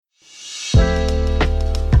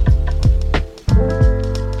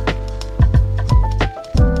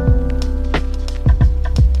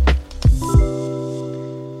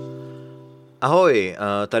Ahoj,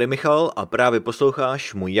 tady Michal a právě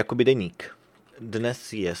posloucháš můj jakoby deník.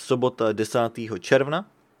 Dnes je sobota 10. června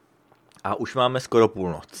a už máme skoro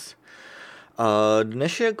půlnoc.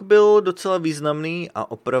 Dnešek byl docela významný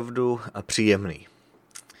a opravdu příjemný.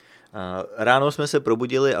 Ráno jsme se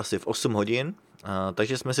probudili asi v 8 hodin,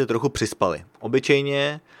 takže jsme si trochu přispali.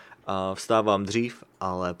 Obyčejně vstávám dřív,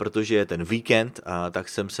 ale protože je ten víkend, tak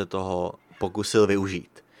jsem se toho pokusil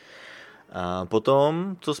využít.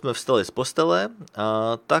 Potom, co jsme vstali z postele,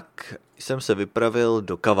 tak jsem se vypravil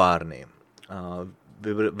do kavárny.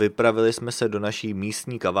 Vypravili jsme se do naší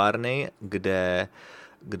místní kavárny, kde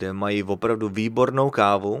mají opravdu výbornou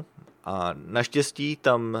kávu a naštěstí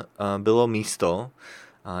tam bylo místo,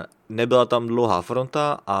 nebyla tam dlouhá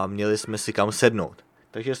fronta a měli jsme si kam sednout.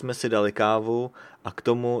 Takže jsme si dali kávu a k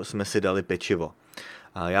tomu jsme si dali pečivo.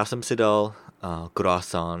 Já jsem si dal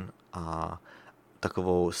croissant a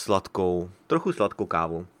takovou trochu sladkou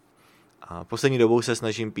kávu. A poslední dobou se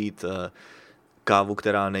snažím pít kávu,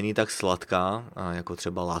 která není tak sladká, jako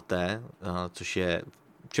třeba latte,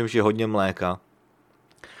 čímž je hodně mléka.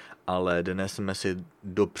 Ale dnes jsme si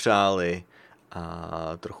dopřáli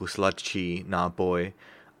trochu sladší nápoj.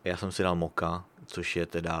 Já jsem si dal moka, což je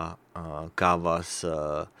teda káva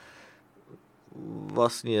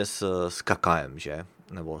vlastně s kakaem, že?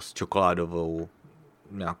 Nebo s čokoládovou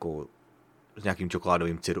s nějakým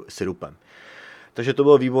čokoládovým syrupem. Takže to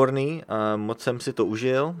bylo výborný, moc jsem si to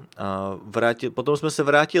užil. Potom jsme se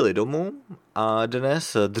vrátili domů a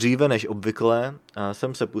dnes dříve než obvykle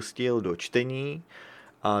jsem se pustil do čtení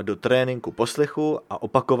a do tréninku poslechu a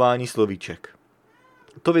opakování slovíček.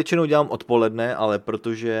 To většinou dělám odpoledne, ale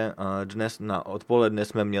protože dnes na odpoledne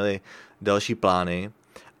jsme měli další plány,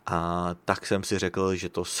 tak jsem si řekl, že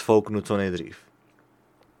to sfouknu co nejdřív.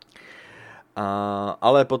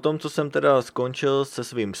 Ale potom, co jsem teda skončil se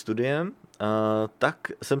svým studiem,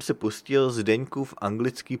 tak jsem si pustil Zdeňkův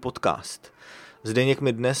anglický podcast. Zdeněk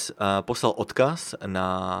mi dnes poslal odkaz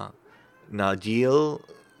na díl,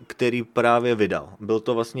 který právě vydal. Byl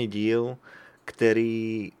to vlastně díl,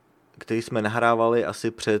 který jsme nahrávali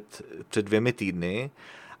asi před 2 týdny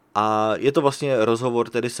a je to vlastně rozhovor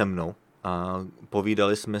tedy se mnou.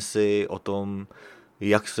 Povídali jsme si o tom,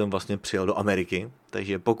 jak jsem vlastně přijel do Ameriky,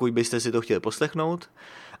 takže pokud byste si to chtěli poslechnout,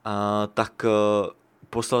 tak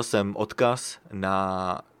poslal jsem odkaz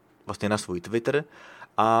na svůj Twitter,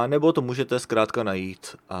 a nebo to můžete zkrátka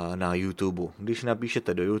najít na YouTube. Když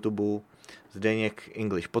napíšete do YouTube Zdeněk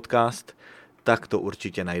English Podcast, tak to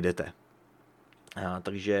určitě najdete.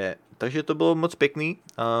 Takže to bylo moc pěkný.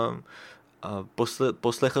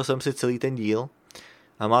 Poslechl jsem si celý ten díl.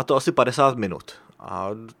 Má to asi 50 minut. A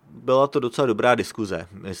byla to docela dobrá diskuze,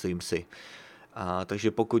 myslím si.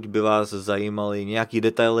 Takže pokud by vás zajímaly nějaký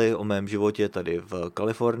detaily o mém životě tady v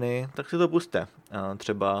Kalifornii, tak si to pusťte.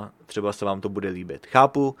 Třeba se vám to bude líbit.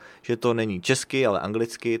 Chápu, že to není česky, ale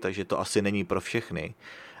anglicky, takže to asi není pro všechny.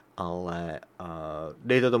 Ale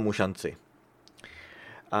dejte tomu šanci.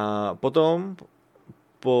 Potom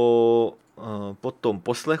po tom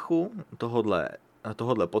poslechu tohodle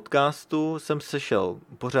podcastu jsem se šel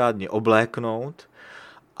pořádně obléknout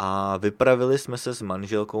a vypravili jsme se s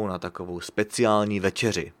manželkou na takovou speciální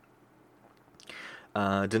večeři.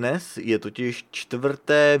 Dnes je totiž 4.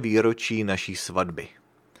 výročí naší svatby.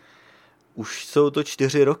 Už jsou to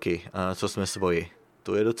 4 roky, co jsme svoji.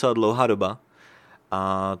 To je docela dlouhá doba.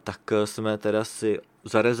 Tak jsme teda si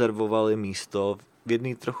zarezervovali místo v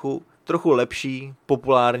jedné trochu lepší,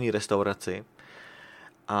 populární restauraci.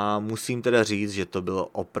 A musím teda říct, že to bylo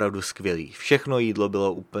opravdu skvělý. Všechno jídlo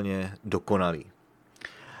bylo úplně dokonalý.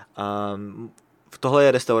 V tohle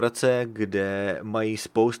je restaurace, kde mají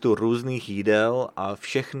spoustu různých jídel a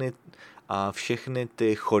všechny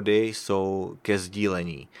ty chody jsou ke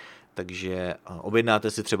sdílení. Takže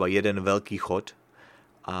objednáte si třeba jeden velký chod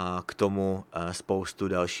a k tomu spoustu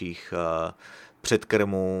dalších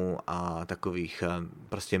předkrmů a takových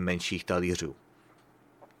prostě menších talířů.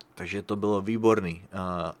 Takže to bylo výborný.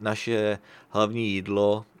 Naše hlavní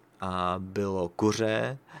jídlo bylo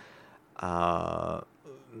kuře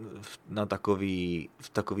v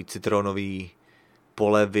takový citronový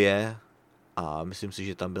polevě a myslím si,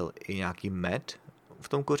 že tam byl i nějaký med v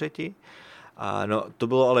tom kuřeti. To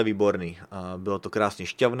bylo ale výborný. Bylo to krásně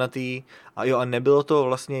šťavnatý a nebylo to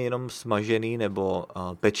vlastně jenom smažený nebo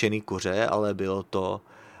pečený kuře, ale bylo to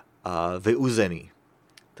vyuzený.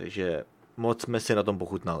 Takže moc jsme si na tom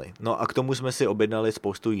pochutnali. No a k tomu jsme si objednali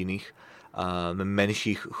spoustu jiných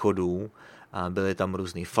menších chodů. Byly tam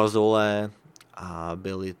různý fazole a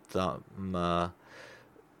byly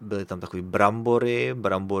tam takový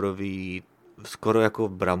skoro jako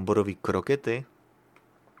bramborový krokety.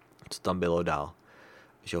 Co tam bylo dál?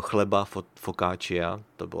 že jo, chleba focaccia,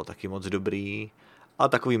 to bylo taky moc dobrý, a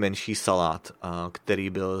takový menší salát, který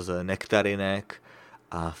byl z nektarinek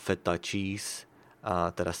a feta cheese,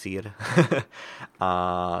 teda sýr,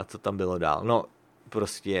 a co tam bylo dál. No,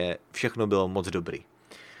 prostě všechno bylo moc dobrý.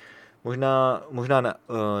 Možná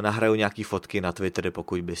nahraju nějaký fotky na Twitter,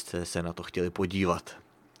 pokud byste se na to chtěli podívat.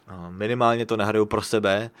 Minimálně to nahraju pro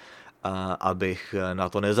sebe, abych na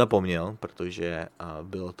to nezapomněl, protože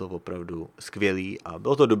bylo to opravdu skvělý a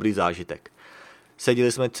bylo to dobrý zážitek.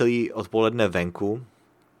 Seděli jsme celý odpoledne venku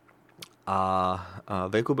a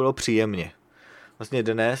venku bylo příjemně. Vlastně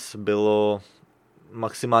dnes bylo,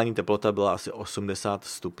 maximální teplota byla asi 80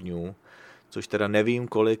 stupňů, což teda nevím,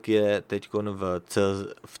 kolik je teď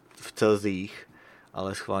v Celzích,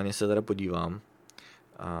 ale schválně se teda podívám.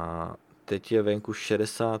 A teď je venku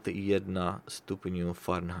 61 stupňů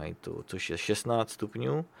Fahrenheitu, což je 16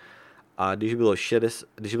 stupňů. A když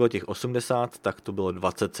bylo těch 80, tak to bylo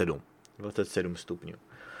 27 stupňů.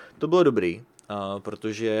 To bylo dobrý,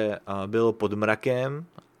 protože bylo pod mrakem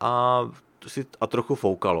a trochu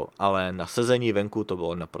foukalo, ale na sezení venku to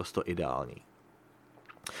bylo naprosto ideální.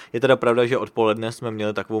 Je teda pravda, že odpoledne jsme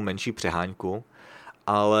měli takovou menší přeháňku,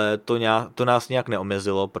 ale to nás nějak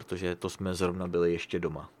neomezilo, protože to jsme zrovna byli ještě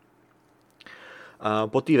doma.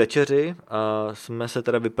 Po té večeři jsme se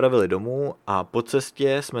teda vypravili domů a po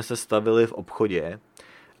cestě jsme se stavili v obchodě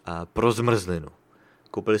pro zmrzlinu.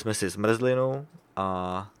 Koupili jsme si zmrzlinu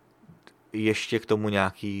a ještě k tomu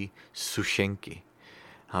nějaký sušenky.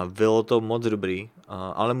 Bylo to moc dobrý,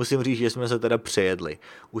 ale musím říct, že jsme se teda přejedli.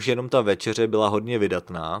 Už jenom ta večeře byla hodně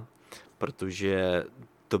vydatná, protože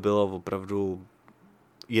to bylo opravdu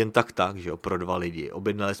jen tak, že jo, pro 2 lidi.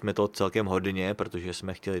 Objednali jsme to celkem hodně, protože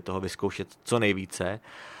jsme chtěli toho vyzkoušet co nejvíce,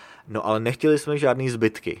 no ale nechtěli jsme žádný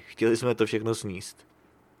zbytky, chtěli jsme to všechno sníst.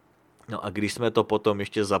 No a když jsme to potom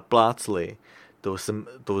ještě zaplácli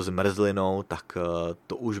tou zmrzlinou, tak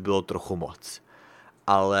to už bylo trochu moc.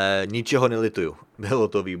 Ale ničeho nelituju, bylo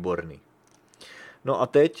to výborný. No a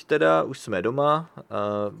teď teda už jsme doma,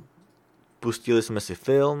 pustili jsme si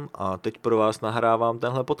film a teď pro vás nahrávám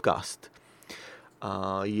tenhle podcast.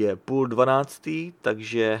 Je 11:30,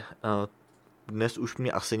 takže dnes už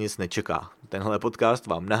mě asi nic nečeká. Tenhle podcast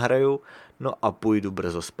vám nahraju, no a půjdu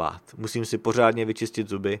brzo spát. Musím si pořádně vyčistit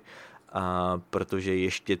zuby, protože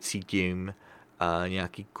ještě cítím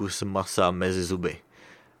nějaký kus masa mezi zuby.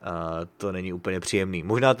 To není úplně příjemný.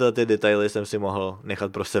 Možná ty detaily jsem si mohl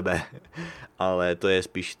nechat pro sebe, ale to je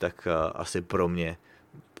spíš tak asi pro mě.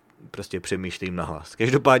 Prostě přemýšlím nahlas.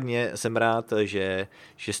 Každopádně jsem rád, že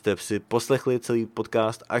jste si poslechli celý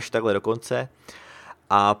podcast až takhle do konce.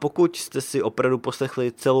 A pokud jste si opravdu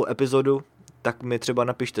poslechli celou epizodu, tak mi třeba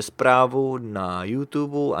napište zprávu na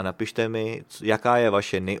YouTube a napište mi, jaká je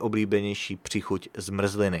vaše nejoblíbenější příchuť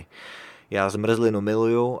zmrzliny. Já zmrzlinu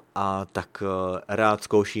miluju a tak rád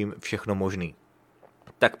zkouším všechno možný.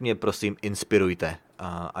 Tak mě prosím inspirujte,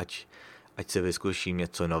 ať si vyzkouším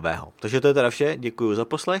něco nového. Takže to je teda vše, děkuji za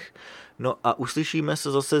poslech, no a uslyšíme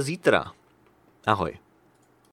se zase zítra. Ahoj.